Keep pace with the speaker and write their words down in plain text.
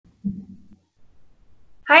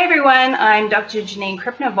Hi everyone, I'm Dr. Janine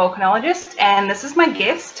Krippner, volcanologist, and this is my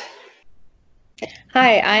guest.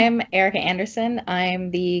 Hi, I'm Erika Anderson.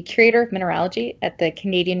 I'm the curator of mineralogy at the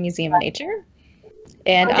Canadian Museum of Nature.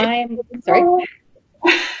 And I'm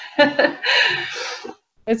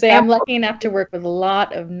lucky enough to work with a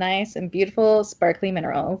lot of nice and beautiful sparkly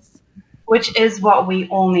minerals. Which is what we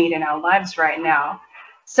all need in our lives right now.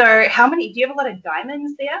 So do you have a lot of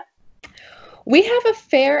diamonds there? We have a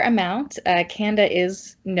fair amount. Canada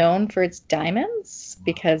is known for its diamonds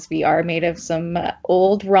because we are made of some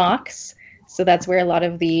old rocks. So that's where a lot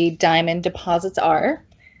of the diamond deposits are,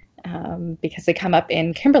 because they come up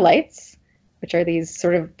in kimberlites, which are these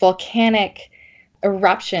sort of volcanic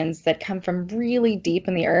eruptions that come from really deep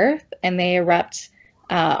in the earth, and they erupt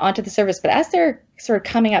onto the surface. But as they're sort of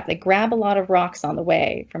coming up, they grab a lot of rocks on the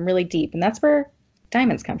way from really deep, and that's where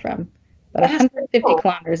diamonds come from, about 150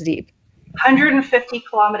 kilometers deep. 150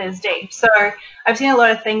 kilometers deep. So I've seen a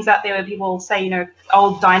lot of things out there where people say,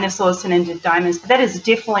 old dinosaurs turn into diamonds, but that is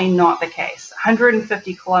definitely not the case.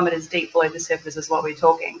 150 kilometers deep below the surface is what we're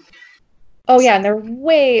talking. Oh yeah, and they're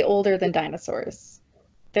way older than dinosaurs.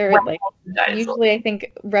 They're usually, I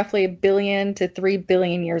think, roughly 1 billion to 3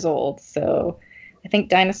 billion years old. So I think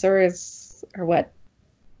dinosaurs are what,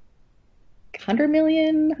 100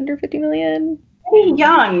 million, 150 million? Pretty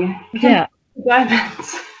young. Yeah.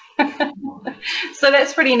 Diamonds. So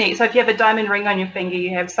that's pretty neat. So if you have a diamond ring on your finger,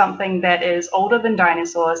 you have something that is older than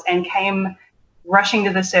dinosaurs and came rushing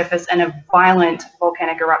to the surface in a violent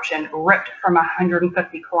volcanic eruption, ripped from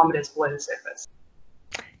 150 kilometers below the surface.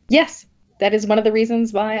 Yes, that is one of the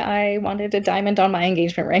reasons why I wanted a diamond on my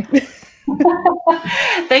engagement ring.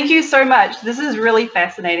 Thank you so much. This is really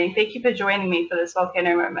fascinating. Thank you for joining me for this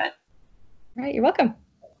volcano moment. All right, you're welcome.